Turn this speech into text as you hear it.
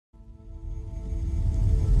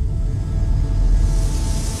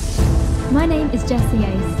My name is Jessie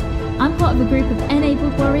Ace. I'm part of a group of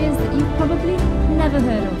enabled warriors that you've probably never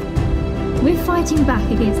heard of. We're fighting back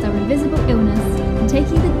against our invisible illness and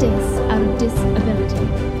taking the dis out of disability.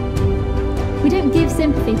 We don't give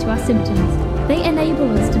sympathy to our symptoms. They enable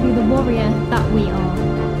us to be the warrior that we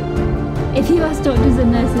are. If you ask doctors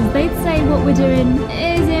and nurses, they'd say what we're doing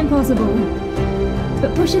is impossible.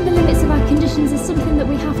 But pushing the limits of our conditions is something that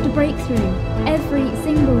we have to break through every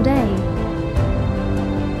single day.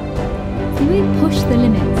 See, we push the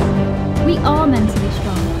limits. We are mentally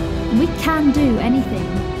strong, and we can do anything.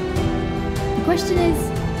 The question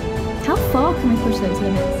is, how far can we push those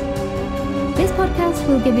limits? This podcast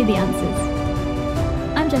will give you the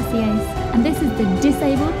answers. I'm Jessie Ace, and this is the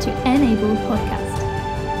Disabled to Enabled podcast.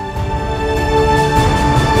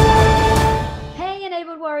 Hey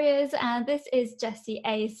Enabled Warriors, and this is Jessie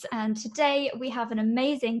Ace, and today we have an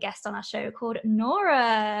amazing guest on our show called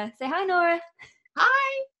Nora. Say hi, Nora.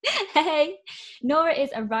 Hi! Hey! Nora is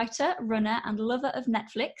a writer, runner, and lover of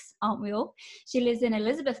Netflix, aren't we all? She lives in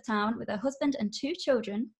Elizabethtown with her husband and 2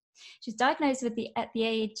 children. She's diagnosed with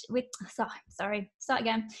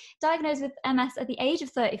diagnosed with MS at the age of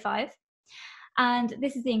 35. And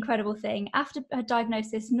this is the incredible thing. After her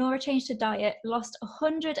diagnosis, Nora changed her diet, lost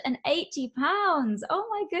 180 pounds. Oh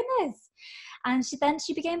my goodness. And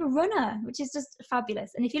she became a runner, which is just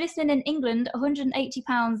fabulous. And if you're listening in England, 180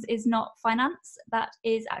 pounds is not finance, that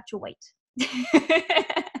is actual weight.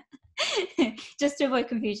 Just to avoid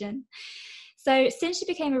confusion. So since she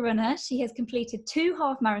became a runner, she has completed 2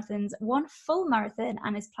 half marathons, 1 full marathon,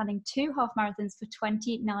 and is planning 2 half marathons for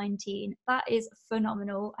 2019. That is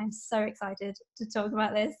phenomenal. I'm so excited to talk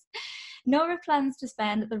about this. Nora plans to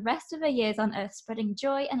spend the rest of her years on earth spreading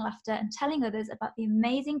joy and laughter and telling others about the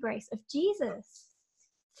amazing grace of Jesus.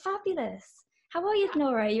 Fabulous. How are you,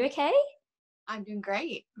 Nora? Are you okay? I'm doing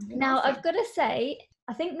great. Now, awesome. I've got to say,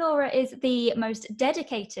 I think Nora is the most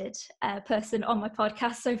dedicated person on my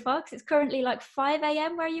podcast so far, because it's currently like 5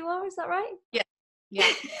 a.m. where you are. Is that right? Yeah. Yeah.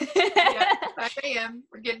 Yeah. 5 a.m.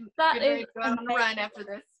 We're getting ready to go out on a run after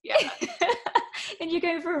this. Yeah. And you're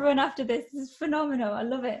going for a run after this. This is phenomenal. I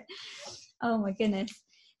love it. Oh my goodness.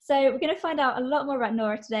 So we're going to find out a lot more about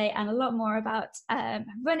Nora today and a lot more about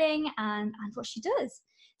running and what she does.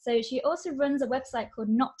 So she also runs a website called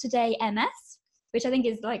Not Today MS, which I think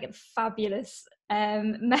is like a fabulous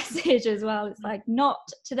message as well. It's like Not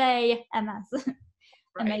Today MS.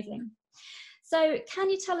 Amazing. So can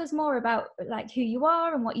you tell us more about like who you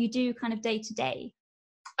are and what you do kind of day to day?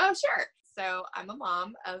 Oh, sure. So I'm a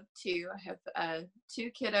mom of 2. I have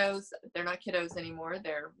 2 kiddos. They're not kiddos anymore.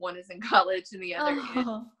 One is in college and the other is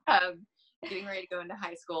getting ready to go into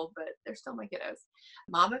high school, but they're still my kiddos.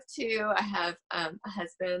 Mom of 2. I have a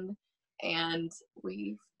husband, and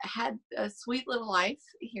we've had a sweet little life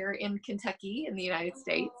here in Kentucky in the United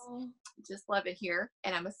States. Just love it here.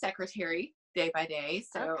 And I'm a secretary day by day.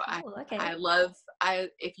 So I love,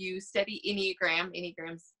 if you study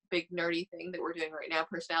Enneagram's big nerdy thing that we're doing right now,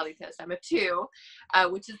 personality test. I'm a 2,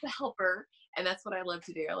 which is the helper. And that's what I love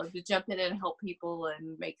to do. I love to jump in and help people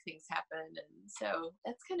and make things happen. And so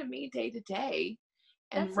that's kind of me day to day.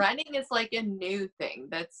 And running is like a new thing.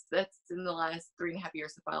 That's in the last 3.5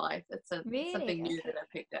 years of my life. That's something new that I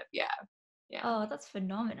picked up. Yeah. Yeah. Oh, that's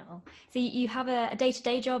phenomenal. So you have a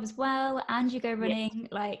day-to-day job as well, and you go running.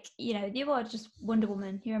 Yes. Like, you are just Wonder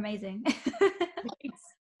Woman. You're amazing.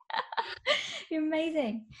 You're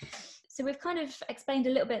amazing. So we've kind of explained a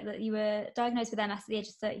little bit that you were diagnosed with MS at the age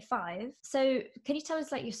of 35. So can you tell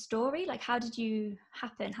us like your story? Like, how did you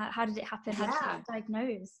happen? How did it happen? How did you get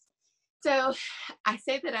diagnosed? So I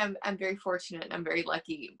say that I'm very fortunate. I'm very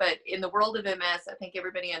lucky. But in the world of MS, I think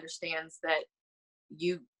everybody understands that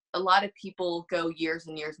a lot of people go years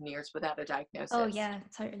and years and years without a diagnosis. Oh yeah,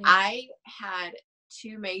 totally. I had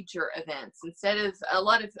 2 major events. Instead of a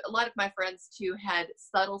lot of my friends too had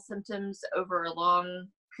subtle symptoms over a long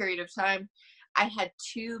period of time, I had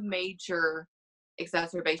 2 major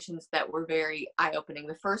exacerbations that were very eye-opening.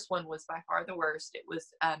 The first one was by far the worst. It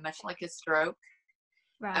was much like a stroke.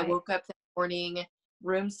 Right. I woke up that morning,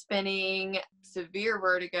 room spinning, severe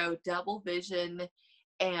vertigo, double vision,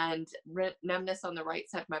 and numbness on the right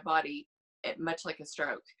side of my body, much like a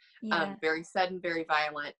stroke. Yeah. Very sudden, very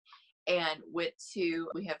violent. And we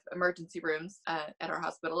have emergency rooms at our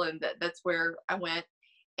hospital, and that's where I went.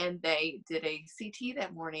 And they did a CT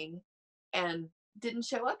that morning and didn't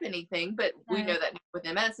show up anything, but we know that with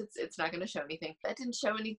MS, it's not going to show anything. That didn't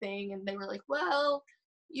show anything. And they were like, well,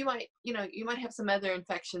 you might have some other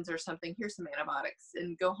infections or something. Here's some antibiotics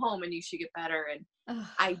and go home and you should get better. And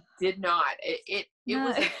I did not. It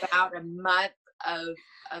was about a month of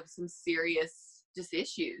some serious just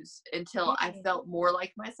issues until I felt more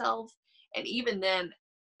like myself And even then,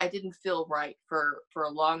 I didn't feel right for a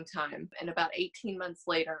long time. And about 18 months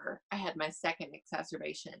later, I had my second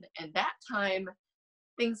exacerbation. And that time,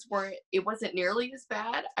 it wasn't nearly as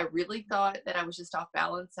bad. I really thought that I was just off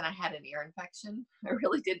balance and I had an ear infection. I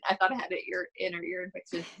really did. I thought I had an inner ear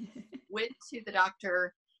infection. Went to the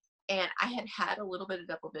doctor, and I had a little bit of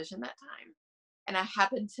double vision that time. And I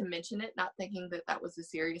happened to mention it, not thinking that that was a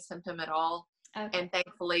serious symptom at all. Okay. And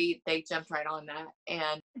thankfully, they jumped right on that.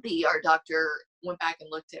 And the ER doctor went back and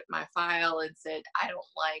looked at my file and said, I don't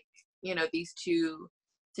like, these two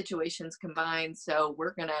situations combined. So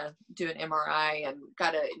we're going to do an MRI, and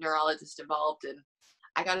got a neurologist involved. And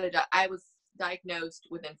I was diagnosed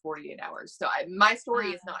within 48 hours. So my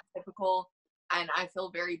story is not typical, and I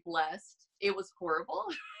feel very blessed. It was horrible.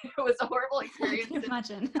 It was a horrible experience. I can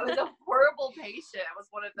imagine. I was a horrible patient. I was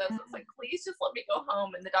one of those. I was like, please just let me go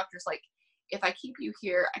home. And the doctor's like, if I keep you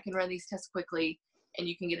here, I can run these tests quickly and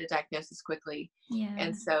you can get a diagnosis quickly. Yeah.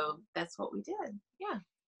 And so that's what we did. Yeah.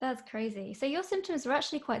 That's crazy. So your symptoms were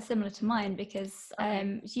actually quite similar to mine, because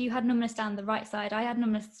you had numbness down the right side. I had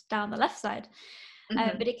numbness down the left side.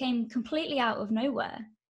 But it came completely out of nowhere.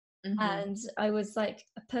 And I was like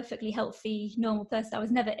a perfectly healthy, normal person. I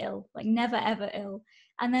was never ill, like never, ever ill.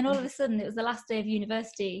 And then all of a sudden it was the last day of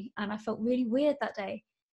university, and I felt really weird that day.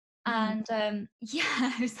 And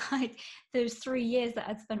it was like those 3 years that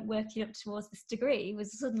I'd spent working up towards this degree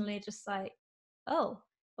was suddenly just like, oh,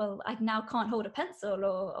 well, I now can't hold a pencil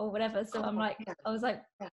or whatever. So I was like,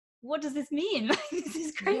 what does this mean? This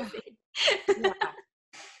is crazy. Yeah.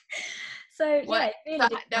 So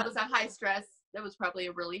that was a high stress. That was probably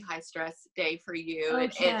a really high stress day for you.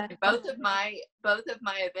 Oh, and both of my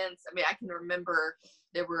events, I mean, I can remember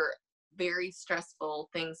there were very stressful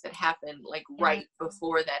things that happened like right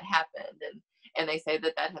before that happened. And they say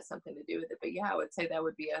that has something to do with it. But yeah, I would say that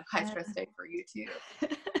would be a high stress day for you too.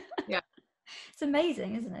 Yeah. It's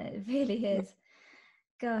amazing, isn't it? It really is.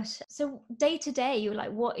 Gosh. So day to day, you're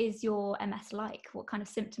like, what is your MS like? What kind of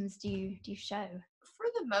symptoms do you show? For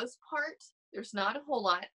the most part, there's not a whole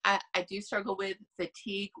lot. I do struggle with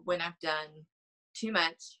fatigue when I've done too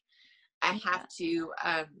much. I have to,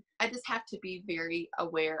 I just have to be very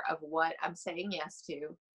aware of what I'm saying yes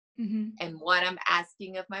to and what I'm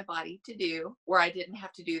asking of my body to do, where I didn't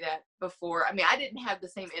have to do that before. I mean, I didn't have the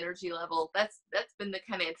same energy level. That's been the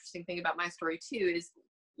kind of interesting thing about my story too, is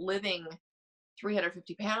living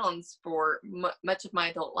 350 pounds for much of my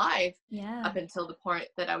adult life up until the point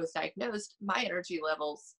that I was diagnosed. My energy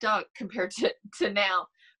level stunk compared to now,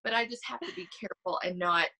 but I just have to be careful and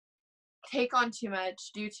not take on too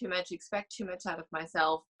much, do too much, expect too much out of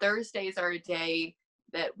myself. Thursdays are a day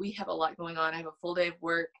that we have a lot going on. I have a full day of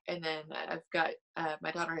work, and then I've got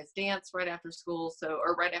my daughter has dance right after school,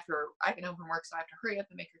 or right after I get home from work, so I have to hurry up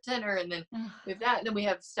and make her dinner, and then we have that, and then we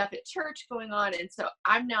have stuff at church going on, and so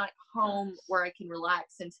I'm not home where I can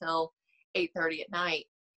relax until 8:30 at night.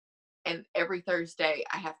 And every Thursday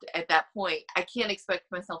I have to, at that point, I can't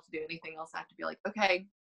expect myself to do anything else. I have to be like, okay,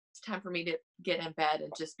 it's time for me to get in bed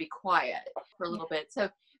and just be quiet for a little bit. So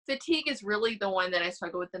fatigue is really the one that I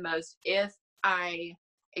struggle with the most. If I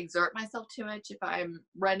exert myself too much, if I'm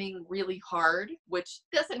running really hard, which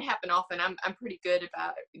doesn't happen often, I'm pretty good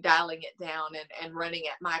about dialing it down and running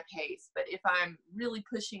at my pace. But if I'm really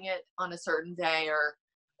pushing it on a certain day,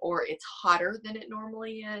 or it's hotter than it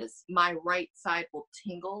normally is, my right side will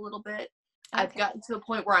tingle a little bit. Okay. I've gotten to a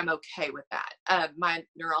point where I'm okay with that. My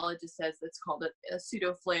neurologist says it's called a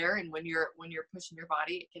pseudo flare, and when you're pushing your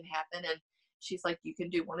body, it can happen. And she's like, you can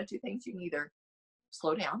do one of two things. You can either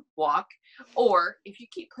slow down, walk, or if you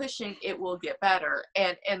keep pushing, it will get better.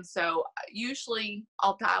 And so usually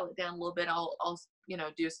I'll dial it down a little bit. I'll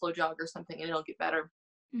do a slow jog or something, and it'll get better.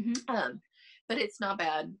 But it's not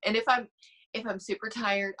bad. And if I'm super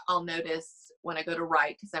tired, I'll notice when I go to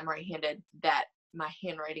write, because I'm right-handed, that my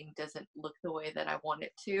handwriting doesn't look the way that I want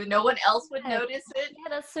it to. No one else would notice it. Yeah,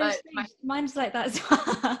 that's so strange. Mine's like that as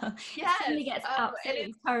well. Yes. It suddenly gets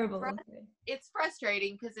absolutely terrible. It's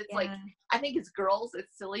frustrating because it's like, I think as girls,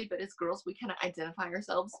 it's silly, but as girls, we kind of identify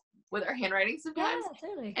ourselves with our handwriting sometimes. Yeah,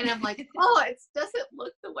 totally. And I'm like, oh, it doesn't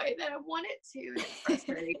look the way that I want it to. And it's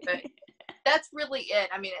frustrating, but that's really it.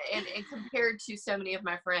 I mean, and compared to so many of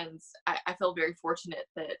my friends, I feel very fortunate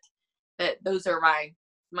that those are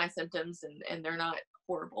my symptoms, and they're not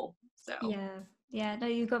horrible. So no,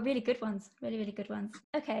 you've got really good ones, really good ones.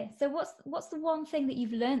 Okay, so what's the one thing that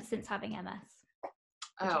you've learned since having MS?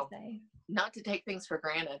 Not to take things for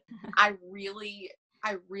granted. I really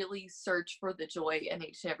search for the joy in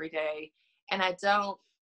each and every day, and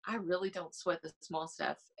I really don't sweat the small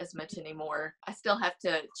stuff as much anymore. I still have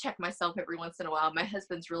to check myself every once in a while. My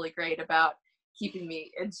husband's really great about keeping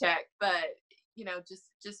me in check. But,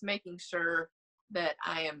 just making sure that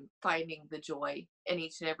I am finding the joy in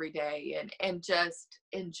each and every day, and just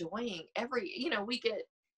enjoying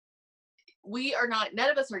we are not, none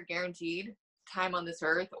of us are guaranteed time on this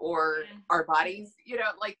earth or our bodies,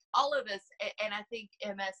 like all of us. And I think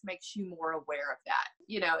MS makes you more aware of that.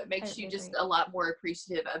 It makes you just a lot more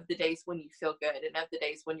appreciative of the days when you feel good, and of the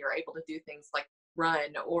days when you're able to do things like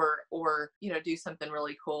run or do something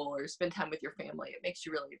really cool or spend time with your family. It makes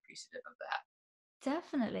you really appreciative of that.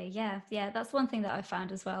 Definitely. Yeah. That's one thing that I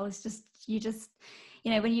found as well, is just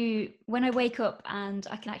when I wake up and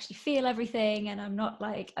I can actually feel everything, and I'm not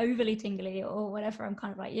like overly tingly or whatever, I'm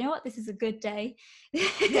kind of like, you know what, this is a good day.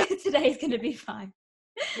 Yeah. Today's going to be fine.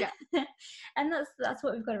 Yeah. And that's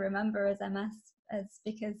what we've got to remember as MS,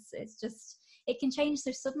 because it can change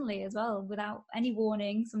so suddenly as well, without any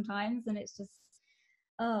warning sometimes. And it's just,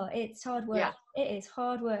 it's hard work. Yeah. It is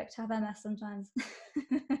hard work to have MS sometimes.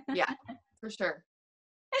 Yeah, for sure.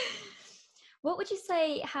 What would you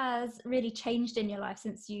say has really changed in your life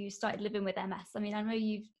since you started living with MS? I mean, I know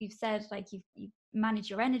you've said like you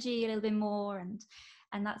manage your energy a little bit more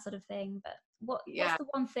and that sort of thing, but what's the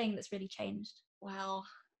one thing that's really changed? Well,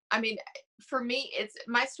 I mean, for me,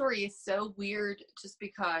 my story is so weird just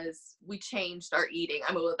because we changed our eating.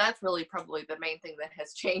 I mean, well, that's really probably the main thing that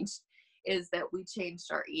has changed, is that we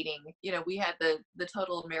changed our eating. We had the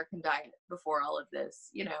total American diet before all of this,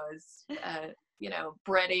 is,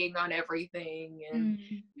 breading on everything, and,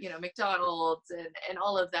 McDonald's and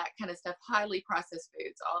all of that kind of stuff, highly processed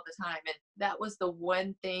foods all the time. And that was the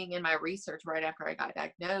one thing in my research right after I got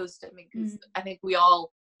diagnosed. I mean, because I think we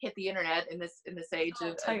all hit the internet in this age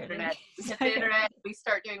of internet. We hit the internet, we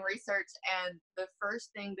start doing research, and the first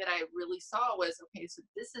thing that I really saw was, okay, so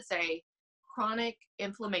this is a chronic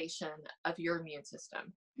inflammation of your immune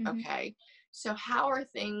system. Okay, so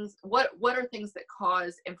what are things that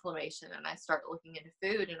cause inflammation? And I start looking into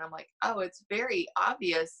food, and I'm like, oh, it's very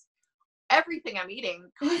obvious. Everything I'm eating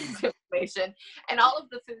causes inflammation, and all of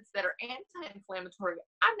the foods that are anti-inflammatory,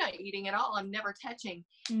 I'm not eating at all. I'm never touching.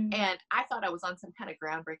 And I thought I was on some kind of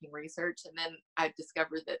groundbreaking research, and then I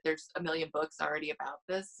discovered that there's a million books already about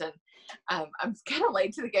this, and I'm kind of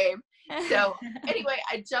late to the game. So anyway,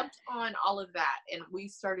 I jumped on all of that, and we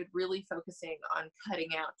started really focusing on cutting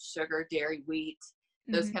out sugar, dairy, wheat,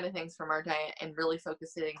 those kind of things from our diet, and really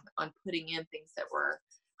focusing on putting in things that were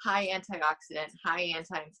high antioxidant, high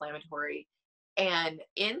anti-inflammatory, and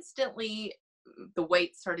instantly the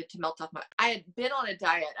weight started to melt off I had been on a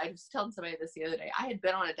diet. I was telling somebody this the other day. I had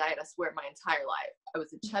been on a diet, I swear, my entire life. I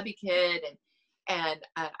was a chubby kid, and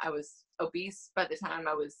I was obese by the time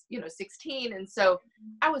I was, 16. And so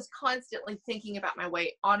I was constantly thinking about my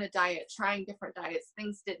weight, on a diet, trying different diets.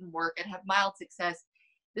 Things didn't work. I'd have mild success.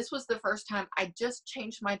 This was the first time I just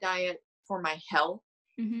changed my diet for my health.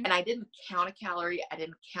 And I didn't count a calorie. I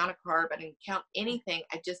didn't count a carb. I didn't count anything.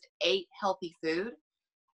 I just ate healthy food,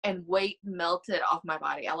 and weight melted off my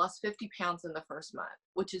body. I lost 50 pounds in the first month,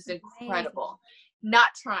 which is incredible. Not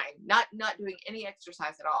trying, not doing any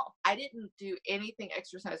exercise at all. I didn't do anything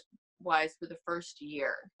exercise wise for the first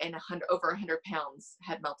year, and over 100 pounds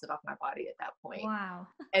had melted off my body at that point. Wow.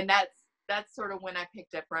 And that's sort of when I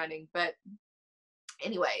picked up running. But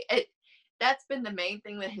anyway, that's been the main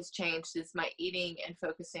thing that has changed, is my eating and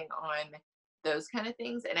focusing on those kind of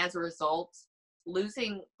things. And as a result,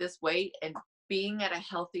 losing this weight and being at a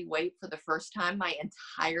healthy weight for the first time my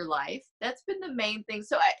entire life, that's been the main thing.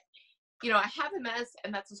 So I have MS,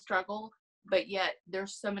 and that's a struggle, but yet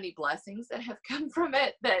there's so many blessings that have come from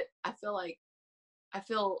it that I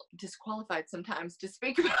feel disqualified sometimes to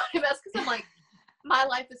speak about MS, because I'm like, my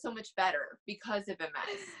life is so much better because of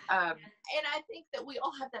MS. And I think that we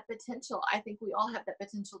all have that potential. I think we all have that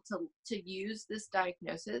potential to use this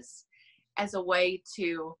diagnosis as a way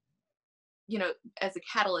to, as a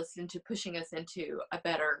catalyst into pushing us into a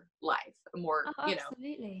better life, a more,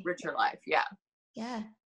 richer life. Yeah. Yeah.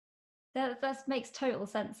 That makes total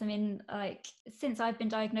sense. I mean, like, since I've been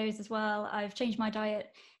diagnosed as well, I've changed my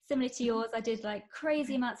diet similar to yours. I did like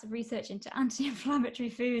crazy amounts of research into anti-inflammatory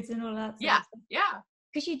foods and all that. Yeah.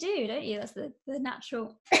 Because you do, don't you? That's the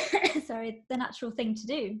natural, the natural thing to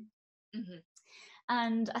do.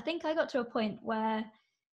 And I think I got to a point where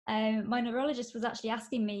my neurologist was actually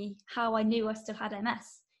asking me how I knew I still had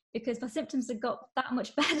MS, because my symptoms had got that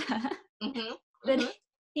much better. That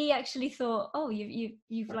he actually thought, oh,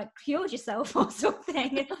 you've like cured yourself or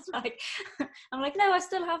something. It's like, I'm like, no, I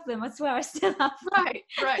still have them. I swear I still have them.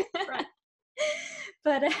 Right.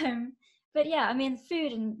 But yeah, I mean,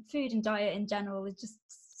 food and diet in general is just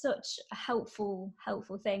such a helpful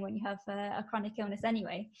thing when you have a chronic illness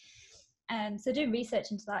anyway. So doing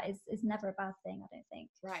research into that is never a bad thing, I don't think.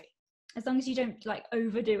 Right. As long as you don't like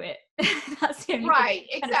overdo it. That's the only right,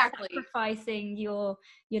 thing. exactly. Kind of sacrificing your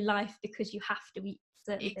life because you have to eat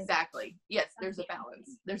certain things. Exactly. Yes, there's a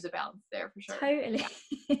balance. There's a balance there for sure. Totally.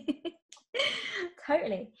 Yeah.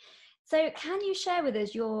 Totally. So can you share with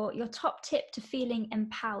us your top tip to feeling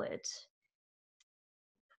empowered?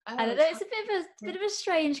 I don't know, it's a bit of a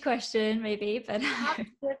strange question, maybe, but top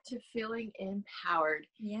tip to feeling empowered.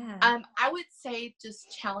 Yeah. I would say just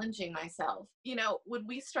challenging myself. You know, when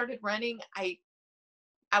we started running, I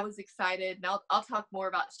was excited, and I'll talk more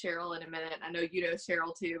about Cheryl in a minute. I know you know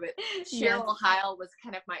Cheryl too, but Cheryl Yes. Heil was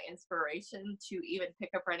kind of my inspiration to even pick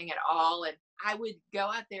up running at all. And I would go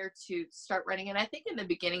out there to start running. And I think in the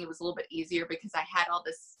beginning it was a little bit easier because I had all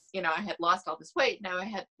this, you know, I had lost all this weight. Now I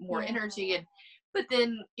had more energy. But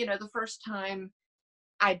then, you know, the first time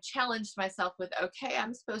I challenged myself with, okay,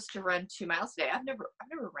 I'm supposed to run 2 miles a day. I've never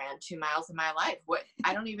ran 2 miles in my life. What?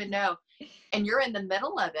 I don't even know. And you're in the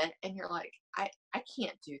middle of it and you're like, I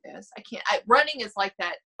can't do this. I can't. Running is like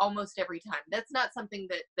that almost every time. That's not something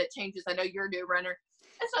that changes. I know you're a new runner.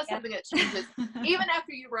 It's not something that changes. Even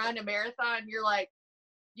after you run a marathon, you're like,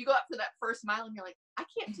 you go up for that first mile and you're like, I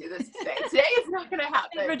can't do this today. Today is not going to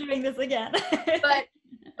happen. We're doing this again.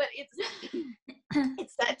 but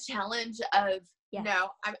it's that challenge of, no,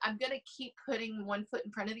 I'm going to keep putting one foot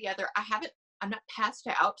in front of the other. I'm not passed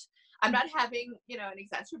out. I'm not having, you know, an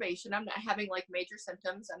exacerbation. I'm not having like major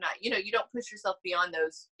symptoms. I'm not, you know, you don't push yourself beyond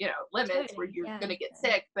those, you know, limits where you're going to get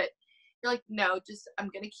sick, but you're like, no, just, I'm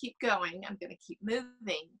going to keep going. I'm going to keep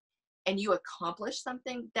moving. And you accomplish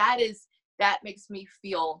something that makes me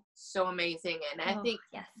feel so amazing. And I think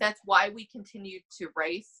that's why we continue to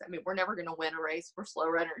race. I mean, we're never going to win a race. We're slow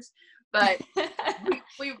runners, but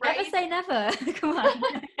we race. Never say never. Come on.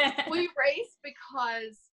 We race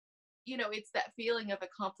because, you know, it's that feeling of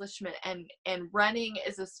accomplishment, and running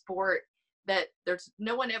is a sport that there's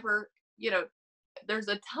no one ever, you know, there's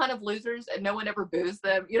a ton of losers and no one ever boos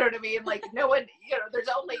them. You know what I mean? Like no one, you know, there's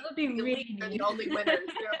only they're the only winners.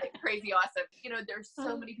 They're like crazy awesome. You know, there's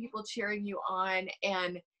so many people cheering you on,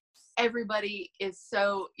 and everybody is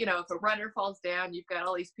so, you know, if a runner falls down, you've got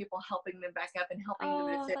all these people helping them back up and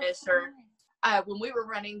helping them to finish. Or when we were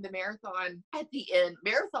running the marathon at the end,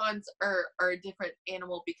 marathons are a different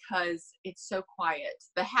animal because it's so quiet.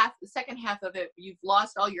 The second half of it, you've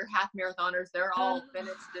lost all your half marathoners. They're all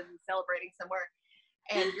finished and celebrating somewhere.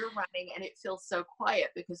 And you're running and it feels so quiet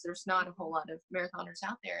because there's not a whole lot of marathoners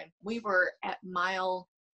out there. And we were at mile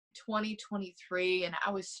 2023 and I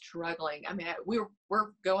was struggling. I mean, we're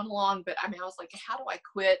going along, but I mean, I was like, how do I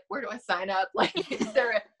quit? Where do I sign up? Like, is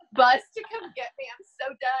there a bus to come get me? I'm so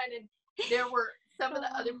done. And there were some of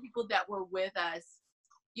the other people that were with us,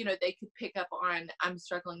 you know, they could pick up on, I'm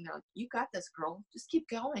struggling. They're like, you got this, girl. Just keep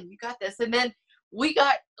going. You got this. And then we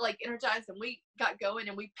got like energized and we got going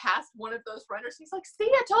and we passed one of those runners. He's like,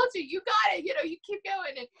 see, I told you, you got it. You know, you keep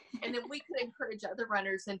going. And then we could encourage other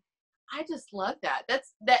runners. And I just love that.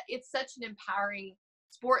 It's such an empowering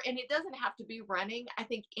sport. And it doesn't have to be running. I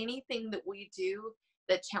think anything that we do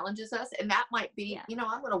that challenges us, and that might be, you know,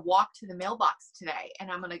 I'm going to walk to the mailbox today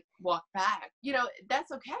and I'm going to walk back. You know,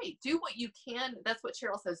 that's okay. Do what you can. That's what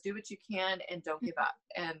Cheryl says. Do what you can and don't give up.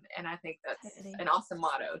 And I think that's an awesome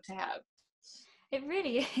motto to have. It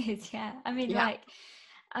really is, yeah. I mean,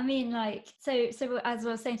 so as I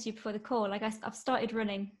was saying to you before the call, like I've started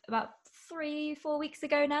running about 3-4 weeks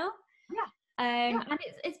ago now. And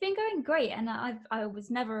it's been going great. And I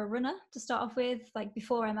was never a runner to start off with, like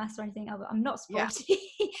before MS or anything. I'm not sporty.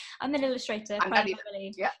 I'm an illustrator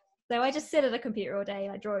primarily. So I just sit at a computer all day,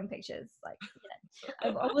 like drawing pictures. Like,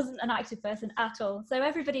 you know, I wasn't an active person at all. So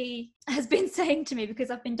everybody has been saying to me,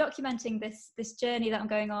 because I've been documenting this journey that I'm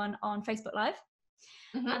going on Facebook Live.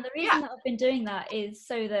 And the reason that I've been doing that is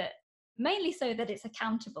mainly so that it's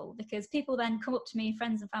accountable, because people then come up to me,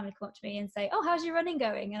 friends and family come up to me and say, oh, how's your running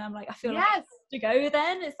going? And I'm like, I feel like I have to go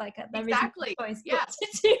then. It's like there isn't a choice but to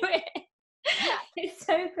do it. It's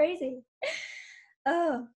so crazy.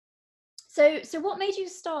 Oh. So what made you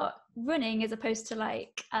start running as opposed to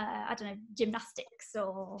like, I don't know, gymnastics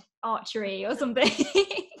or archery or something?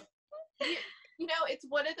 You know, it's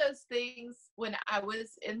one of those things. When I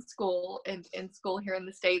was in school here in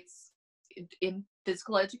the States, in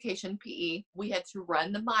physical education, PE, we had to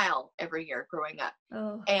run the mile every year growing up.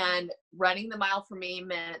 And running the mile for me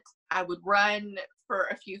meant I would run for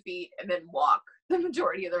a few feet and then walk the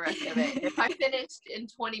majority of the rest of it. If I finished in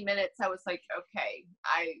 20 minutes, I was like, okay,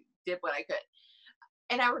 I did what I could.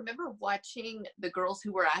 And I remember watching the girls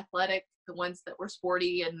who were athletic, the ones that were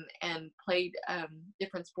sporty and played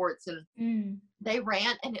different sports, and they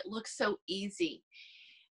ran and it looked so easy.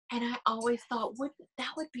 And I always thought,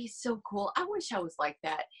 that would be so cool. I wish I was like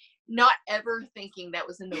that. Not ever thinking that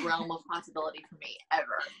was in the realm of possibility for me,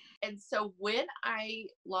 ever. And so when I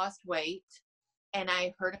lost weight and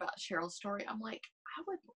I heard about Cheryl's story, I'm like,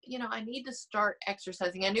 I need to start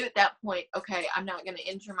exercising. I knew at that point, okay, I'm not going to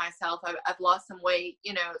injure myself. I've lost some weight,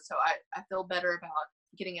 so I feel better about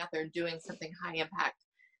getting out there and doing something high impact.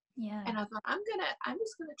 Yeah. And I thought, I'm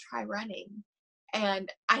just going to try running.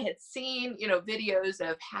 And I had seen, videos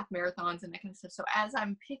of half marathons and that kind of stuff. So as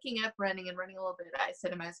I'm picking up running and running a little bit, I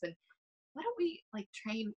said to my husband, why don't we like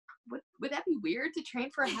train? Would that be weird to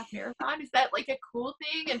train for a half marathon? Is that like a cool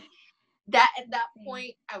thing? And that at that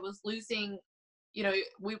point I was losing,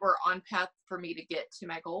 we were on path for me to get to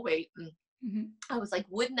my goal weight. And I was like,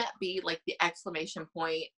 wouldn't that be like the exclamation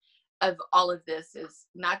point of all of this is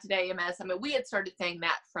not today MS? I mean, we had started saying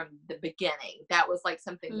that from the beginning. That was like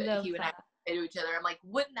something that he and I say to each other. I'm like,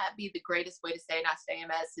 wouldn't that be the greatest way to say not today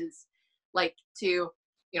MS is like to,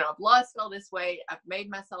 I've lost all this weight. I've made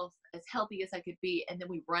myself as healthy as I could be. And then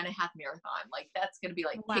we run a half marathon. Like that's going to be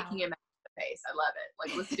like kicking him out of the face. I love it.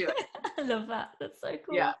 Like, let's do it. I love that. That's so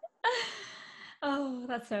cool. Yeah. Oh,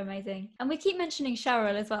 that's so amazing. And we keep mentioning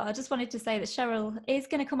Cheryl as well. I just wanted to say that Cheryl is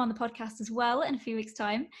going to come on the podcast as well in a few weeks'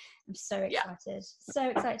 time. I'm so excited. So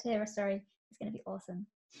excited to hear her story. It's going to be awesome.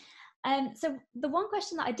 So the one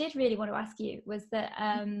question that I did really want to ask you was that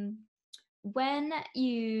when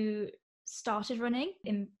you started running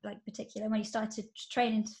in like particular, when you started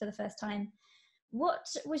training for the first time, what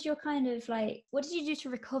was your kind of like, what did you do to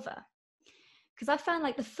recover? Because I found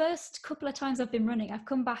like the first couple of times I've been running, I've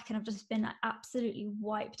come back and I've just been absolutely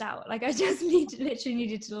wiped out. Like I just literally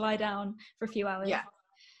needed to lie down for a few hours. Yeah.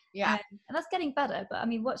 Yeah. And that's getting better. But I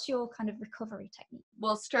mean, what's your kind of recovery technique?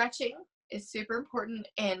 Well, stretching is super important.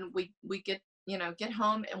 And we get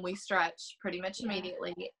home and we stretch pretty much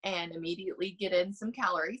immediately and immediately get in some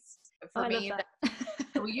calories. For me,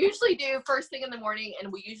 we usually do first thing in the morning,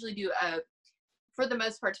 and we usually do for the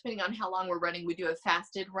most part, depending on how long we're running, we do a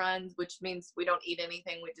fasted run, which means we don't eat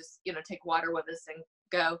anything. We just, take water with us and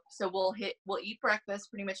go. So we'll eat breakfast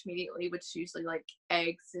pretty much immediately, which is usually like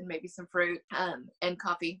eggs and maybe some fruit, and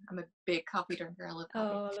coffee. I'm a big coffee drinker. I love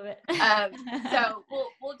coffee. Oh, I love it. So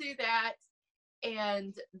we'll do that.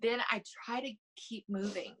 And then I try to keep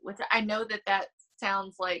moving, which I know that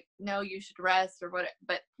sounds like, no, you should rest or what,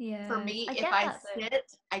 but for me, if I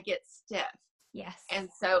sit, I get stiff. Yes. And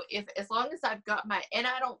so as long as I've got and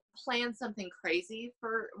I don't plan something crazy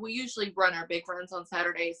we usually run our big runs on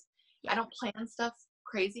Saturdays. Yeah. I don't plan stuff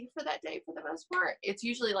crazy for that day for the most part. It's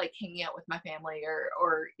usually like hanging out with my family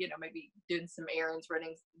or maybe doing some errands,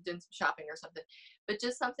 doing some shopping or something, but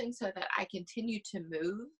just something so that I continue to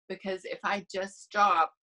move, because if I just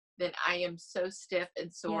stop, then I am so stiff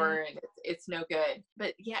and sore and it's no good.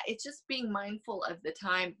 But it's just being mindful of the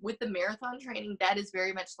time. With the marathon training, that is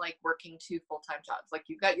very much like working 2 full-time jobs. Like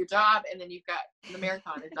you've got your job and then you've got the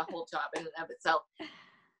marathon. It's a whole job in and of itself.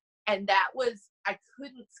 And I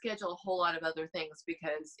couldn't schedule a whole lot of other things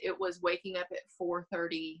because it was waking up at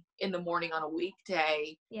 4:30 in the morning on a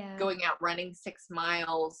weekday, going out running 6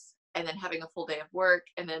 miles and then having a full day of work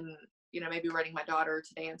and then maybe running my daughter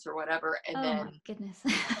to dance or whatever. And then, my goodness.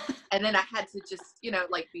 And then I had to just,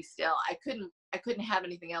 like be still. I couldn't have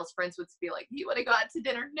anything else. Friends would be like, you want to go out to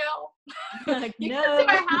dinner? No. Like, you no, come to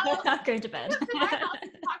my house. I'm going to bed. Come to my house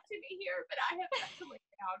and talk to me here, but I have got to lay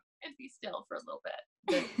down and be still for a little bit.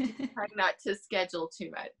 But trying not to schedule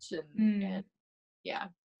too much. And yeah.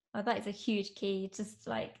 Oh, that is a huge key. Just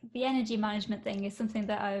like the energy management thing is something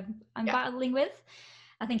that I'm battling with.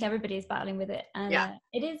 I think everybody is battling with it, and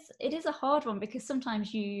it is a hard one because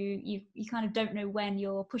sometimes you kind of don't know when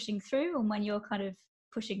you're pushing through and when you're kind of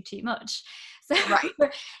pushing too much. So it's like,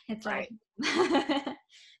 but that's exactly.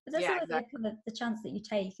 the chance that you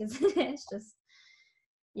take, isn't it? It's just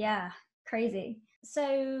crazy.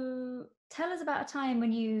 So tell us about a time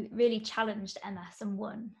when you really challenged MS and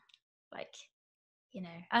won. Like,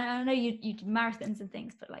 I know you do marathons and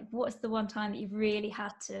things, but like, what's the one time that you've really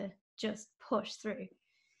had to just push through?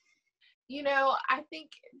 I think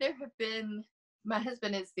there have been, my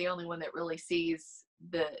husband is the only one that really sees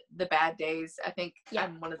the bad days. I think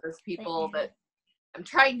I'm one of those people that I'm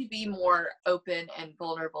trying to be more open and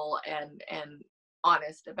vulnerable and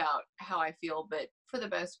honest about how I feel. But for the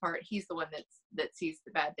most part, he's the one that sees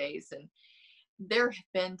the bad days. And there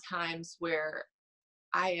have been times where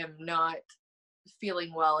I am not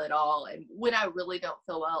feeling well at all. And when I really don't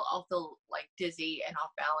feel well, I'll feel like dizzy and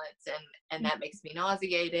off balance. And that makes me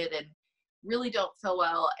nauseated and really don't feel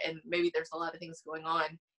well, and maybe there's a lot of things going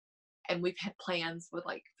on and we've had plans with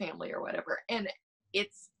like family or whatever, and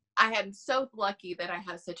I am so lucky that I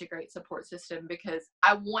have such a great support system, because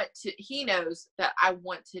he knows that I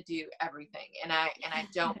want to do everything, and I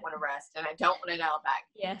don't want to rest, and I don't want to dial back.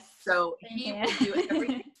 Yes. So Same he here. will do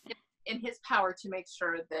everything in his power to make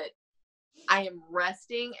sure that I am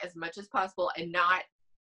resting as much as possible and not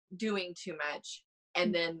doing too much.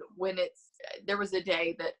 And then there was a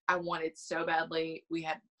day that I wanted so badly. We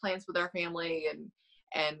had plans with our family,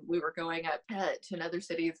 and we were going up to another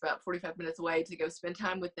city. It's about 45 minutes away, to go spend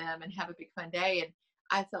time with them and have a big fun day. And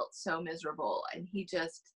I felt so miserable. And he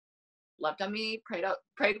just loved on me,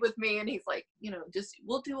 prayed with me. And he's like, just,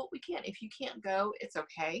 we'll do what we can. If you can't go, it's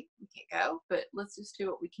okay. We can't go, but let's just do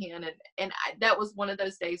what we can. That was one of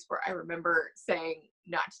those days where I remember saying,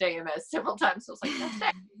 not today, MS, several times. So I was like, not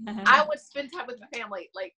today. I want to spend time with my family.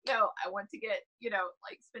 Like, no, I want to get,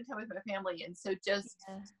 spend time with my family. And so just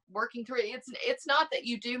working through it. It's not that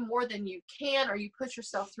you do more than you can, or you push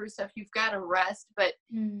yourself through stuff. You've got to rest. But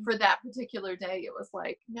for that particular day, it was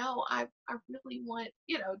like, no, I really want,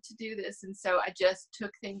 to do this. And so I just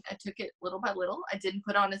took it little by little. I didn't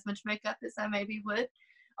put on as much makeup as I maybe would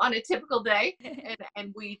on a typical day,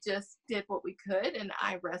 and we just did what we could, and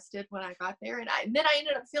I rested when I got there, and then I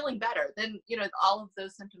ended up feeling better. Then all of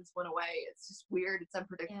those symptoms went away. It's just weird. It's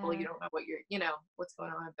unpredictable. You don't know what what's going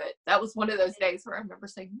on. But that was one of those days where I remember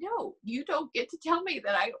saying, no, you don't get to tell me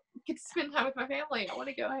that I get to spend time with my family. I want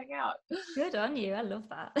to go hang out. Good on you. I love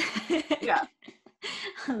that. Yeah.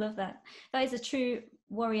 I love that. That is a true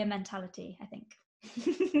warrior mentality, I think.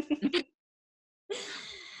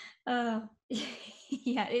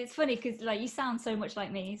 Yeah, it's funny because you sound so much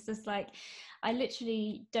like me. It's just like I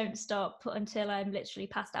literally don't stop until I'm literally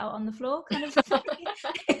passed out on the floor, kind of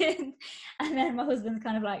thing. And then my husband's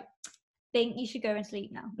kind of like, think you should go and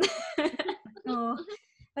sleep now. Oh,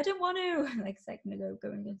 I don't want to. I'm like, so I'm gonna go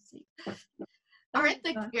and go to sleep. Aren't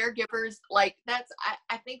the caregivers that's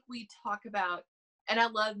I think we talk about, and I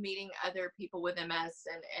love meeting other people with MS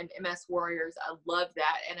and MS warriors. I love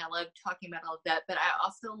that. And I love talking about all of that. But I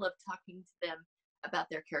also love talking to them about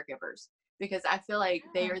their caregivers, because I feel like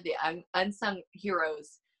they are the unsung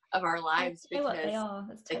heroes of our lives,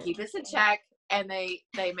 because they keep us in check, and they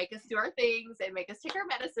make us do our things, and make us take our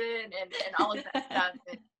medicine and all of that stuff.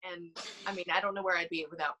 And I mean, I don't know where I'd be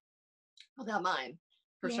without mine,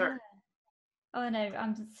 for sure. Oh no,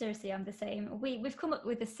 I'm the same. We've come up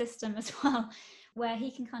with a system as well where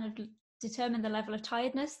he can kind of determine the level of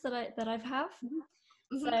tiredness that I have. Mm-hmm.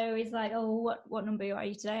 So he's like, oh, what number are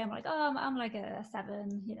you today? I'm like, oh, I'm like a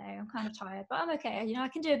 7, I'm kind of tired, but I'm okay. I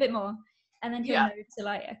can do a bit more. And then he'll know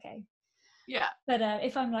to okay. Yeah. But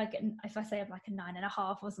if I say I'm like a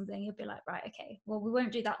 9.5 or something, he'll be like, right, okay, well, we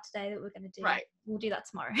won't do that today. That we're going to do. Right. We'll do that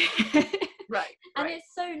tomorrow. Right. And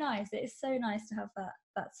it's so nice. It's so nice to have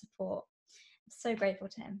that support. So grateful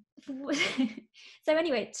to him. So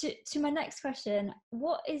anyway, to my next question,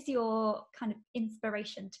 what is your kind of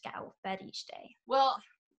inspiration to get out of bed each day? Well,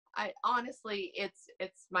 I honestly, it's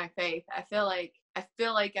my faith. I feel like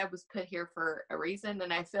I was put here for a reason,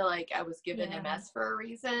 and I feel like I was given MS for a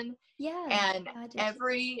reason. Yeah. And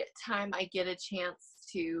every time I get a chance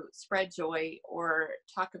to spread joy, or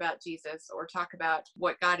talk about Jesus, or talk about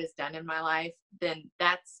what God has done in my life, then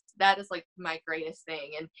that is like my greatest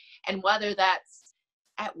thing. And whether that's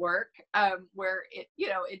at work, where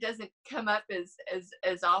it doesn't come up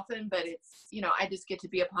as often, but it's, I just get to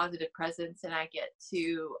be a positive presence, and I get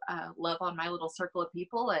to love on my little circle of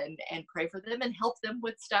people and pray for them and help them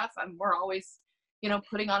with stuff. We're always,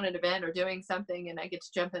 putting on an event or doing something, and I get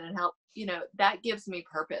to jump in and help, that gives me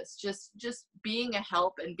purpose. Just being a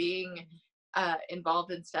help and being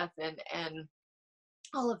involved in stuff and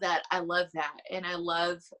all of that. I love that. And I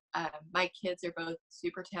love, my kids are both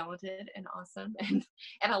super talented and awesome, and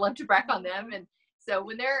I love to brag on them. And so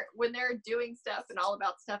when they're doing stuff and all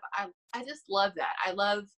about stuff, I just love that. I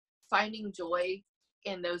love finding joy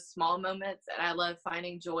in those small moments, and I love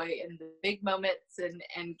finding joy in the big moments,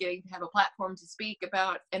 and getting to have a platform to speak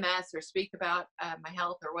about MS, or speak about my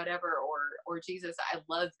health, or whatever, or Jesus. I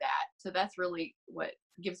love that. So that's really what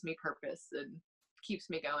gives me purpose and keeps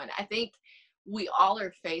me going. I think we all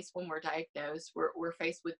are faced, when we're diagnosed, we're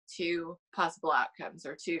faced with two possible outcomes,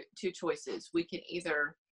 or two choices. We can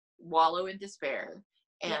either wallow in despair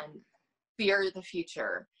and fear the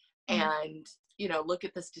future, and look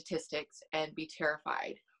at the statistics and be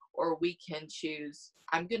terrified, or we can choose,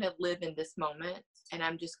 I'm going to live in this moment, and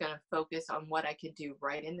I'm just going to focus on what I can do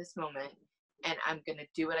right in this moment, and I'm going to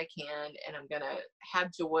do what I can, and I'm going to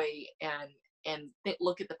have joy and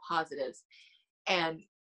look at the positives. And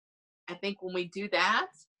I think when we do that,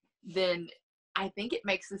 then I think it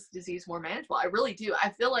makes this disease more manageable. I really do. I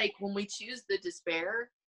feel like when we choose the despair,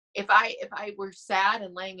 if I were sad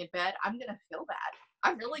and laying in bed, I'm going to feel bad.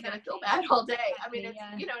 I'm really going to feel bad all day. I mean, it's,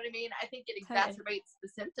 you know what I mean? I think it exacerbates the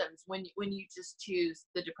symptoms when you just choose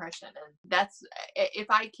the depression. And that's, if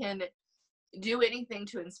I can do anything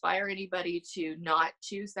to inspire anybody to not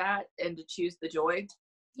choose that and to choose the joy,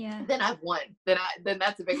 then I've won. Then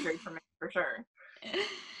that's a victory for me, for sure.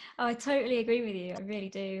 Oh, I totally agree with you. I really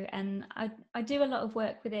do. And I do a lot of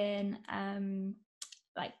work within,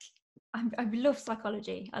 like, I love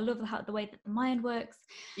psychology. I love the way that the mind works.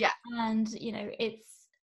 Yeah. And, you know,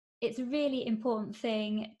 it's a really important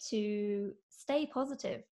thing to stay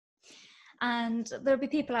positive. And there'll be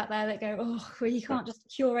people out there that go, oh, well, you can't just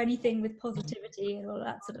cure anything with positivity and all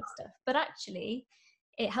that sort of stuff. But actually,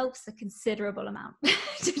 it helps a considerable amount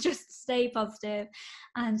to just stay positive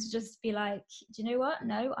and to just be like, do you know what?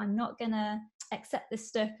 No, I'm not going to accept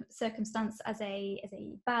this circumstance as a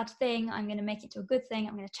bad thing. I'm going to make it to a good thing.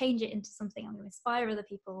 I'm going to change it into something. I'm going to inspire other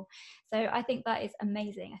people. So I think that is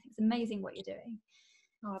amazing. I think it's amazing what you're doing.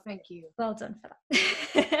 Oh, thank you. Well done for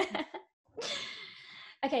that.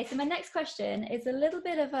 Okay, so my next question is a little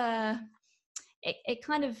bit of it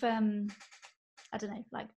kind of, I don't know,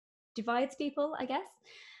 like divides people, I guess.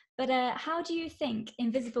 But how do you think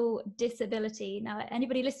invisible disability, now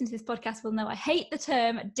anybody listening to this podcast will know I hate the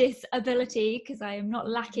term disability because I am not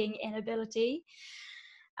lacking in ability.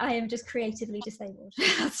 I am just creatively disabled,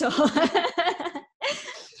 that's all.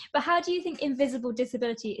 But how do you think invisible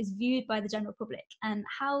disability is viewed by the general public? And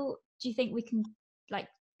how do you think we can, like,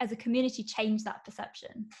 as a community, change that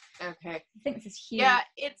perception? Okay. I think this is huge. Yeah,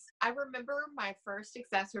 I remember my first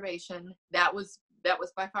exacerbation. That was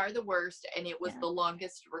by far the worst, and it was the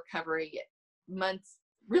longest recovery, months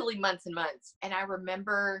and months. And I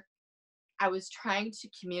remember I was trying to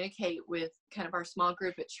communicate with kind of our small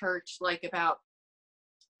group at church, like, about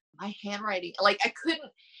my handwriting. Like, I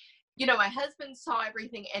couldn't, my husband saw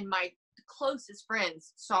everything, and my closest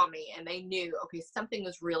friends saw me, and they knew, okay, something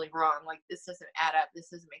was really wrong. Like, this doesn't add up. This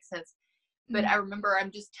doesn't make sense. But I remember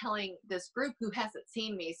I'm just telling this group who hasn't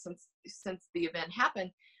seen me since the event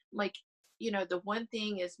happened, like, the one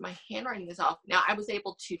thing is my handwriting is off. Now, I was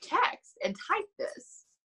able to text and type this,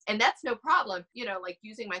 and that's no problem. Like,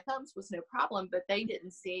 using my thumbs was no problem, but they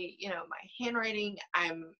didn't see, my handwriting.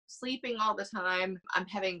 I'm sleeping all the time. I'm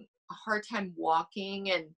having a hard time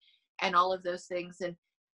walking and all of those things. And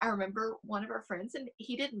I remember one of our friends, and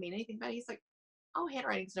he didn't mean anything by it. He's like, oh,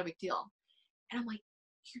 handwriting's no big deal. And I'm like,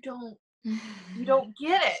 you don't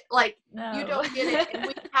get it. Like, no. You don't get it. And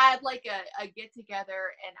we had like a get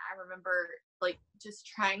together, and I remember, like, just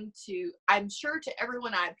trying to, I'm sure to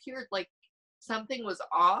everyone I appeared like something was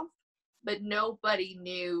off, but nobody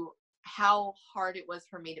knew how hard it was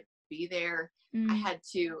for me to be there. I had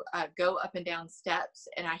to go up and down steps,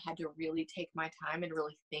 and I had to really take my time and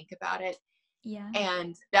really think about it. Yeah.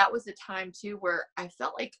 And that was a time too where I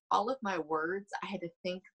felt like all of my words, I had to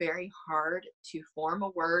think very hard to form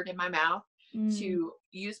a word in my mouth. To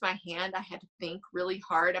use my hand, I had to think really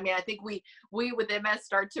hard. I mean, I think we with MS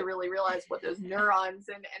start to really realize what those neurons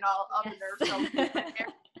and all the nerve cells do.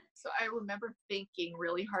 So I remember thinking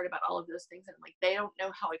really hard about all of those things, and I'm like, they don't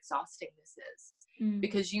know how exhausting this is,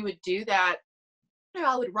 because you would do that.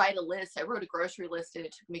 I would write a list. I wrote a grocery list, and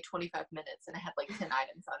it took me 25 minutes, and I had like 10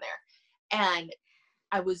 items on there. And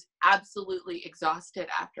I was absolutely exhausted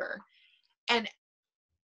after. And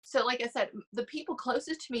so, like I said, the people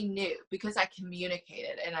closest to me knew, because I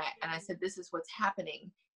communicated, and I said, this is what's happening,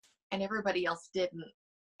 and everybody else didn't.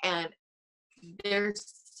 And there's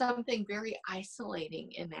something very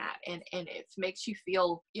isolating in that. And it makes you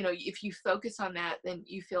feel, if you focus on that, then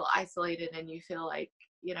you feel isolated, and you feel like,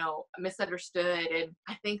 misunderstood. And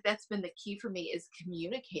I think that's been the key for me, is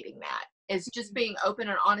communicating that, is just being open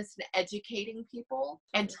and honest and educating people,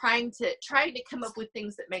 and trying to come up with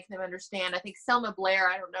things that make them understand. I think Selma Blair,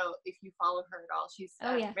 I don't know if you follow her at all. She's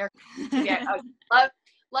American. Yeah,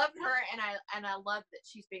 love her, and I love that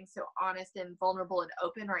she's being so honest and vulnerable and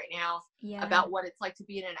open right now about what it's like to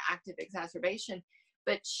be in an active exacerbation.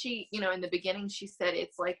 But she, in the beginning, she said,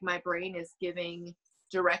 it's like my brain is giving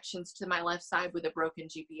directions to my left side with a broken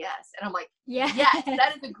GPS. And I'm like, yes,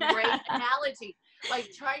 that is a great analogy.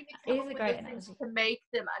 Like, trying to come up with those things to make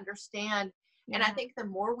them understand. Yeah. And I think the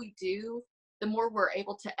more we do, the more we're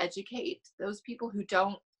able to educate those people who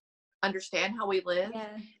don't understand how we live.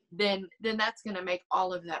 Then that's going to make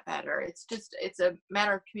all of that better. It's a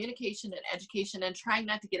matter of communication and education, and trying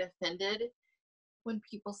not to get offended when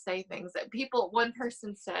people say things that one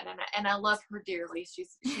person said, and I love her dearly. She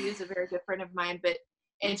is a very good friend of mine,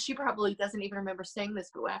 and she probably doesn't even remember saying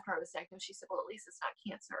this, but after I was diagnosed, she said, well, at least it's not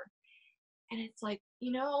cancer. And it's like,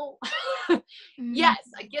 Mm. yes,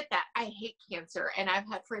 I get that. I hate cancer. And I've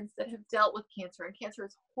had friends that have dealt with cancer, and cancer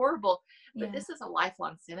is horrible. But Yeah. this is a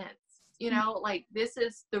lifelong sentence. Mm. Like this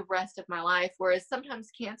is the rest of my life. Whereas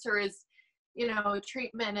sometimes cancer is,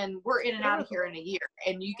 treatment and we're in and out of here in Curable. a year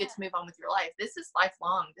and you get Yeah. to move on with your life. This is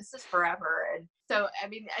lifelong. This is forever. And so, I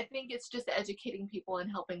mean, I think it's just educating people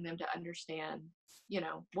and helping them to understand,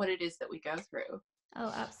 what it is that we go through. Oh,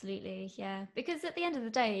 absolutely. Yeah. Because at the end of the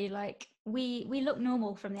day, like we look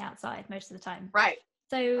normal from the outside most of the time. Right.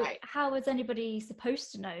 So Right. how is anybody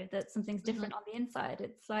supposed to know that something's Mhm. different on the inside?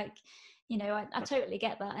 It's like, I totally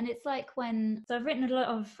get that. And it's like so I've written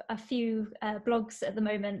a few blogs at the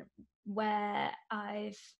moment where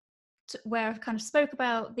I've kind of spoke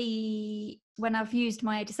about when I've used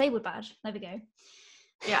my disabled badge. There we go.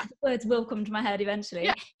 Yeah. Words will come to my head eventually.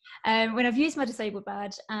 Yeah. When I've used my disabled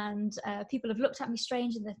badge, and people have looked at me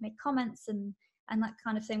strange and they've made comments and that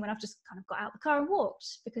kind of thing, when I've just kind of got out the car and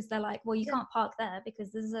walked, because they're like, well, you Yeah. can't park there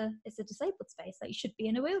because it's a disabled space, like you should be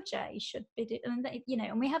in a wheelchair, you should be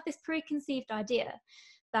and we have this preconceived idea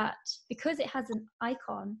that because it has an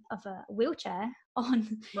icon of a wheelchair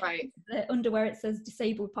on Right. the underwear, it says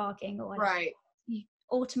disabled parking or whatever, Right. you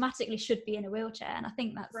automatically should be in a wheelchair. And I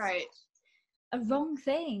think that's Right. a wrong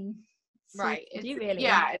thing to Right. do, It's really.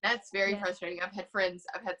 yeah, and that's very Yeah. frustrating. I've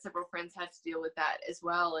had several friends have to deal with that as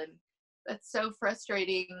well. And that's so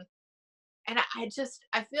frustrating. And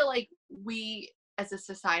I feel like we as a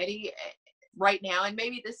society right now, and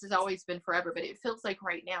maybe this has always been forever, but it feels like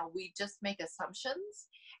right now we just make assumptions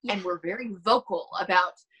Yeah. and we're very vocal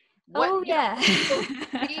about what, Oh, yeah. people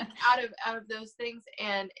speak out of those things,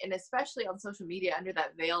 and especially on social media under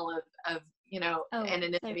that veil of Oh,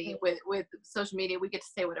 anonymity totally. with social media, we get to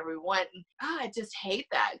say whatever we want. And I just hate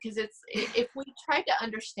that, because if we tried to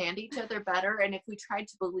understand each other better, and if we tried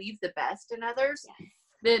to believe the best in others, Yes.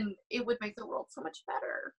 then it would make the world so much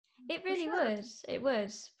better. It For really sure. would. It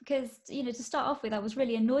would. Because, to start off with, I was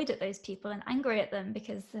really annoyed at those people and angry at them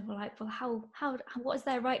because they were like, well, what is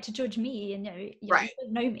their right to judge me? And, you Right.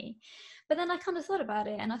 don't know me. But then I kind of thought about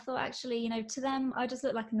it and I thought, actually, to them, I just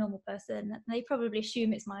look like a normal person. They probably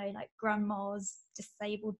assume it's my like grandma's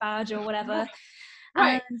disabled badge or whatever.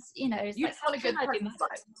 Right. And, it's You like, just how want a can good I be parking mad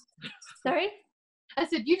spot. at them? Sorry? I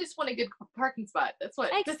said, you just want a good parking spot. That's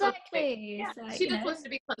what. Exactly. Yeah. So, She just wants to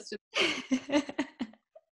be close to.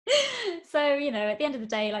 so at the end of the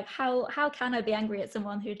day, like how can I be angry at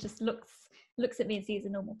someone who just looks at me and sees a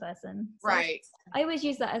normal person? So Right. I always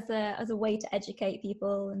use that as a way to educate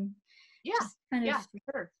people and Yeah. just kind of Yeah. For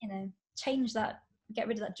sure. change that, get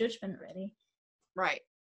rid of that judgment, really. Right.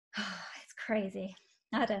 It's crazy.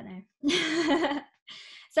 I don't know.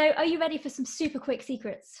 So are you ready for some super quick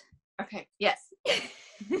secrets? Okay. Yes.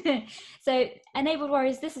 So, Enabled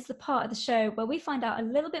Warriors, this is the part of the show where we find out a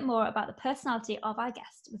little bit more about the personality of our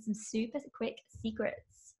guest with some super quick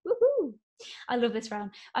secrets. Woohoo! I love this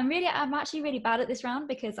round. I'm actually really bad at this round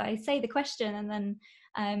because I say the question and then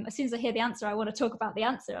as soon as I hear the answer, I want to talk about the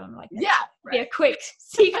answer. I'm like, Yeah. be a quick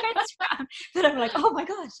secrets round. But I'm like, oh my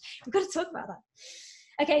gosh, we've got to talk about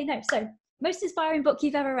that. Okay, no. So, most inspiring book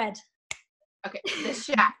you've ever read? Okay. The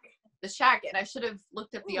Shack. The Shack. And I should have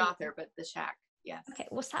looked up the Ooh. author, but The Shack. Yes. Okay,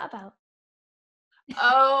 what's that about?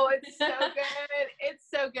 Oh, it's so good. It's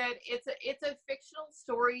so good. It's a fictional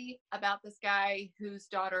story about this guy whose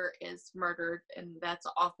daughter is murdered, and that's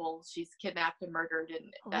awful. She's kidnapped and murdered,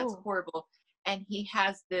 and that's horrible. And he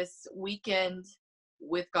has this weekend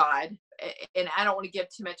with God, and I don't want to give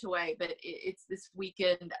too much away, but it's this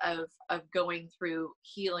weekend of going through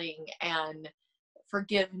healing and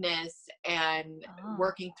forgiveness and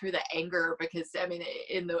working through the anger, because I mean,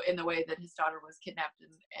 in the way that his daughter was kidnapped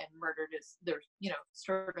and murdered, is there's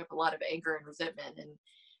stirred up a lot of anger and resentment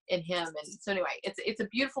in him. And so anyway, it's a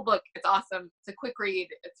beautiful book. It's awesome. It's a quick read.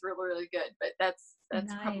 It's really, really good. But that's Nice.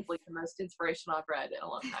 probably the most inspirational I've read in a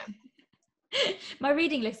long time. My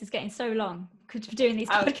reading list is getting so long for doing these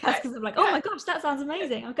podcasts because I'm like, oh my gosh, that sounds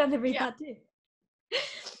amazing. I'm going to read that too.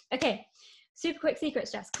 Okay, super quick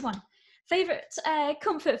secrets, Jess. Come on. Favorite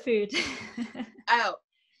comfort food? Oh,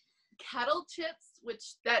 kettle chips, which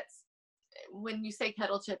that's, when you say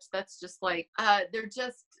kettle chips, that's just like, they're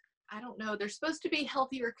just, I don't know, they're supposed to be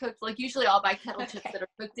healthier cooked. Like usually I'll buy kettle chips that are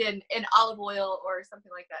cooked in olive oil or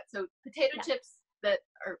something like that. So potato chips that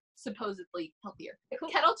are supposedly healthier. Cool.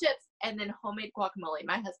 Kettle chips and then homemade guacamole.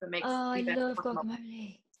 My husband makes I love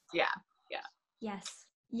guacamole. Yeah.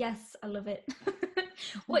 Yes, I love it.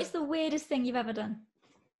 What is the weirdest thing you've ever done?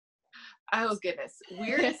 Oh goodness,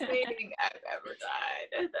 weirdest thing I've ever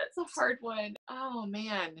done. That's a hard one. Oh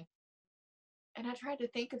man. And I tried to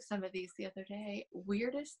think of some of these the other day.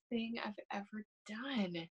 Weirdest thing I've ever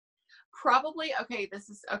done. Probably,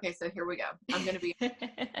 so here we go. I'm going to be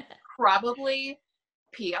probably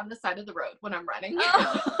pee on the side of the road when I'm running.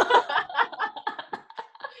 Oh.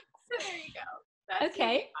 So there you go. That's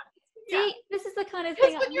Okay. Yeah. See, this is the kind of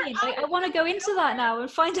thing I mean. Like, I want to go into that now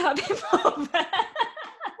and find out a bit more. When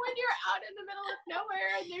you're out in the middle of nowhere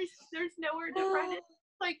and there's nowhere to run, it's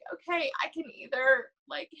like, okay, I can either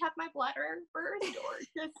like have my bladder burst or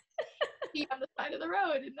just pee on the side of the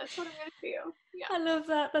road, and that's what I'm gonna do. Yeah. I love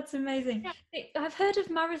that. That's amazing. Yeah. I've heard of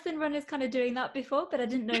marathon runners kind of doing that before, but I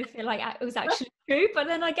didn't know if it was actually true. But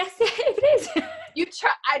then I guess it is.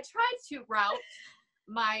 I try to route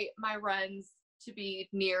my runs to be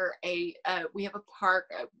near we have a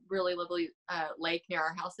park, a really lovely lake near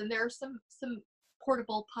our house, and there are some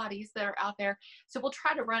portable potties that are out there, so we'll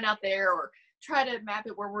try to run out there or try to map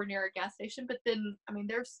it where we're near a gas station. But then, I mean,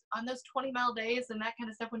 there's on those 20-mile days and that kind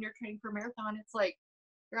of stuff, when you're training for a marathon, it's like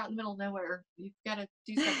you're out in the middle of nowhere, you've got to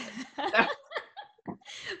do something. So.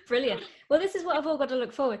 Brilliant. Well, this is what I've all got to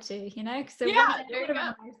look forward to, so yeah, there you go.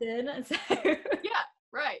 Marathon, so. Yeah,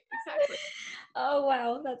 right, exactly. Oh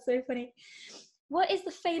wow, that's so funny. What is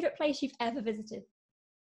the favorite place you've ever visited?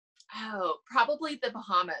 Oh, probably the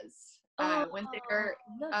Bahamas. I went there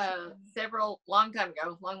long time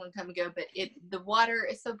ago, but the water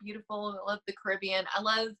is so beautiful. I love the Caribbean.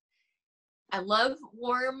 I love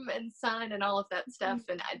warm and sun and all of that stuff.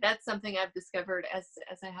 And that's something I've discovered as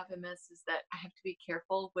I have MS, is that I have to be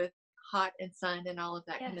careful with hot and sun and all of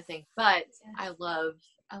that kind of thing. But I love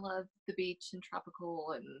the beach and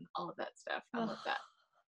tropical and all of that stuff. I love that.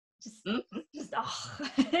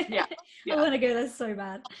 Yeah. I want to go there so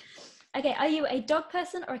bad. Okay, are you a dog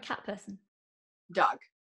person or a cat person? Dog.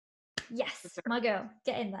 Yes, my girl,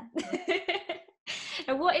 get in there.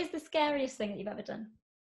 And what is the scariest thing that you've ever done?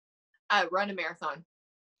 Run a marathon.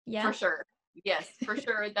 Yeah, for sure. Yes, for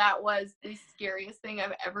sure. That was the scariest thing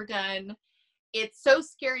I've ever done. It's so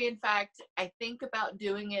scary. In fact, I think about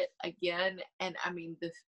doing it again, and I mean,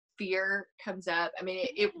 the fear comes up. I mean,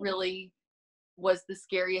 it really was the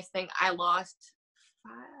scariest thing. I lost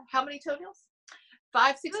how many toenails?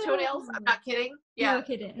 5, 6 toenails. I'm not kidding. Yeah, no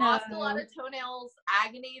kidding. Lost a lot of toenails.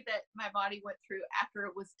 Agony that my body went through after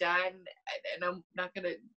it was done. And I'm not going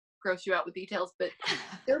to gross you out with details, but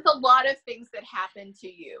there's a lot of things that happen to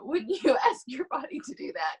you when you ask your body to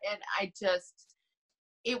do that. And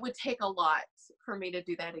it would take a lot for me to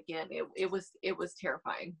do that again. It was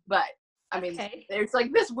terrifying. But I mean, there's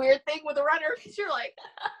like this weird thing with a runner, because you're like,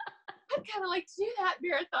 I'd kind of like to do that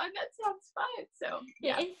marathon. That sounds fun. So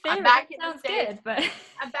yeah, in theory, I'm back in the stage. Good, but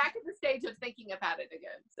I'm back at the stage of thinking about it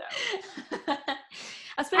again. So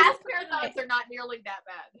I suppose half marathons are not nearly that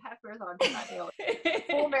bad. Half marathons are not nearly.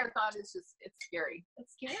 Full marathon is just, it's scary.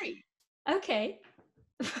 It's scary. Okay.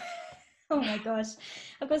 Oh my gosh,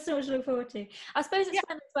 I've got so much to look forward to. I suppose it's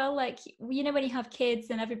fun as well, like, when you have kids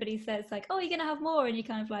and everybody says like, oh, you're gonna have more, and you're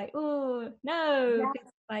kind of like, oh no,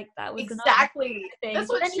 like that was exactly that's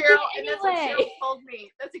what Cheryl told me.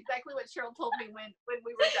 That's exactly what Cheryl told me when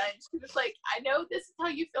we were done. She was like, I know this is how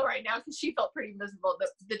you feel right now, because she felt pretty miserable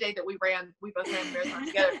the day that we both ran the marathon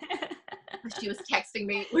together. She was texting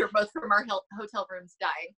me. We were both from our hotel rooms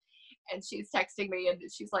dying, and she's texting me, and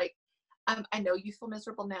she's like, I know you feel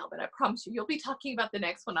miserable now, but I promise you'll be talking about the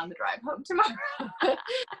next one on the drive home tomorrow.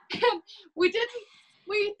 And we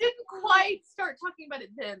didn't quite start talking about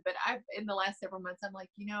it then, but in the last several months, I'm like,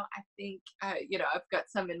 I think, I've got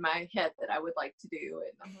some in my head that I would like to do.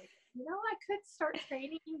 And I'm like, I could start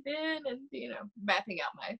training then, and, mapping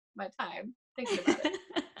out my time, thinking about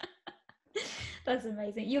it. That's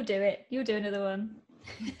amazing. You'll do it. You'll do another one.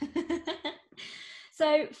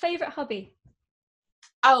 So, favorite hobby?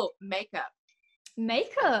 Oh, makeup.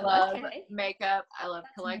 Makeup. I love makeup. I love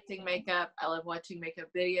collecting makeup. I love watching makeup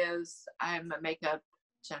videos. I'm a makeup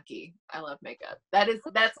junkie. I love makeup.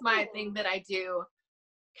 That's my thing that I do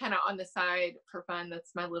kind of on the side for fun.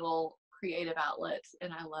 That's my little creative outlet,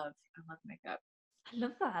 and I love makeup. I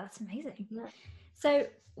love that. That's amazing. Yeah. So,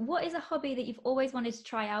 what is a hobby that you've always wanted to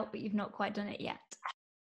try out, but you've not quite done it yet?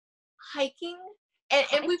 Hiking.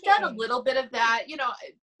 And we've done a little bit of that,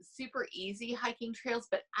 super easy hiking trails,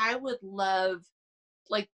 but I would love,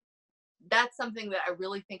 like, that's something that I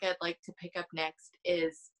really think I'd like to pick up next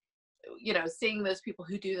is, seeing those people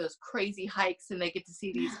who do those crazy hikes and they get to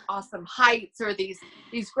see these awesome heights or these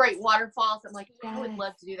great waterfalls. I'm like, I would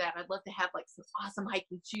love to do that. I'd love to have like some awesome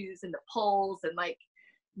hiking shoes and the poles and like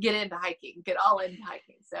get all into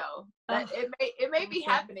hiking. So it may be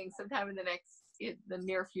happening sometime in the next, in the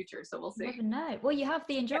near future. So we'll see. You never know. Well, you have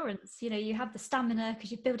the endurance, you know, you have the stamina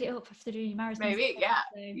because you build it up after doing your marathons. Maybe, yeah.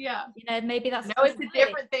 So, yeah. You know, maybe that's no, it's a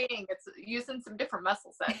different thing. It's using some different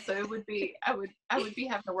muscle sets. So it would be, I would be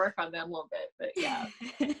having to work on them a little bit, but yeah.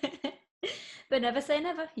 But never say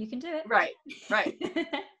never. You can do it. Right.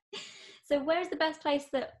 So where's the best place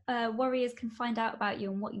that warriors can find out about you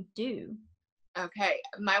and what you do? Okay.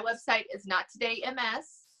 My website is Not Today MS.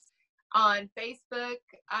 On Facebook,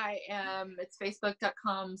 it's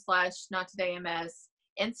facebook.com/NotTodayMS.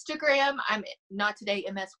 Instagram, I'm Not Today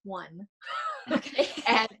MS1. Okay.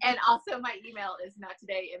 and also my email is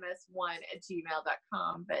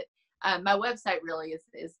nottodayms1@gmail.com. But my website really is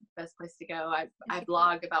the best place to go. I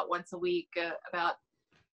blog about once a week about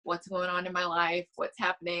what's going on in my life, what's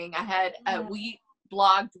happening. I had we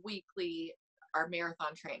blogged weekly our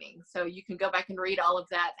marathon training, so you can go back and read all of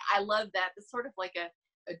that. I love that. It's sort of like a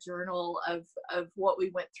journal of what we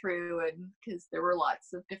went through, and because there were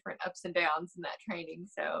lots of different ups and downs in that training,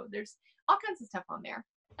 so there's all kinds of stuff on there.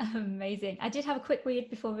 Amazing. I did have a quick read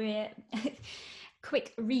before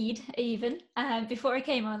before I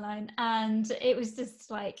came online, and it was just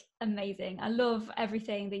like amazing. I love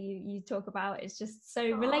everything that you talk about. It's just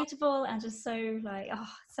so relatable and just so like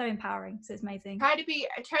so empowering. So it's amazing. I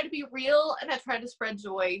try to be real, and I try to spread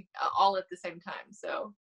joy all at the same time.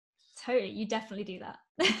 So totally, you definitely do that.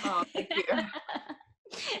 Oh, thank you.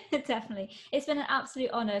 Definitely. It's been an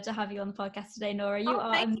absolute honor to have you on the podcast today, Nora. You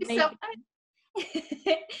are thank amazing. You so much.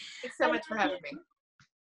 Thanks so much for having me.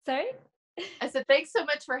 Sorry? I said thanks so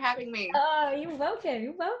much for having me. Oh, you're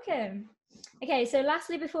welcome. Okay, so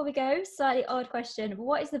lastly, before we go, slightly odd question.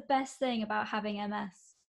 What is the best thing about having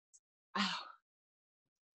MS?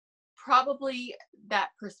 Probably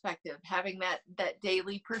that perspective, having that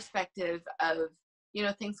daily perspective of, you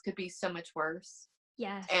know, things could be so much worse.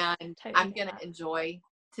 Yes. And totally I'm going to enjoy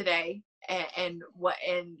today, and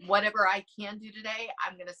whatever I can do today,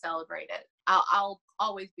 I'm going to celebrate it. I'll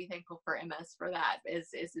always be thankful for MS for that.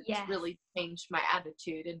 It's really changed my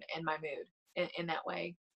attitude and my mood in that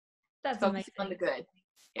way. That's focusing amazing. on the good.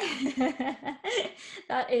 Yeah.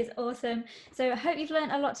 That is awesome. So I hope you've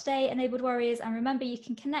learned a lot today, Enabled Warriors, and remember you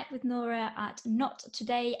can connect with Nora at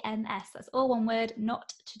NotTodayMS. That's all one word,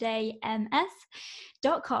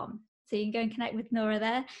 NotTodayMS.com. So you can go and connect with Nora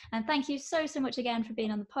there. And thank you so much again for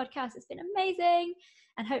being on the podcast. It's been amazing.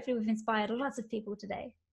 And hopefully we've inspired lots of people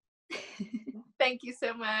today. Thank you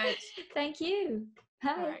so much. Thank you.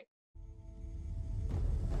 Bye. All right.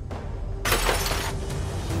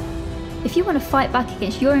 If you want to fight back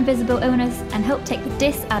against your invisible illness and help take the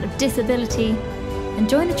dis out of disability, then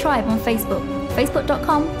join the tribe on Facebook,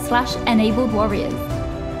 facebook.com/enabled warriors.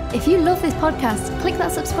 If you love this podcast, click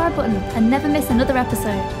that subscribe button and never miss another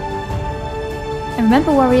episode. And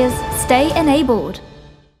remember, warriors, stay enabled.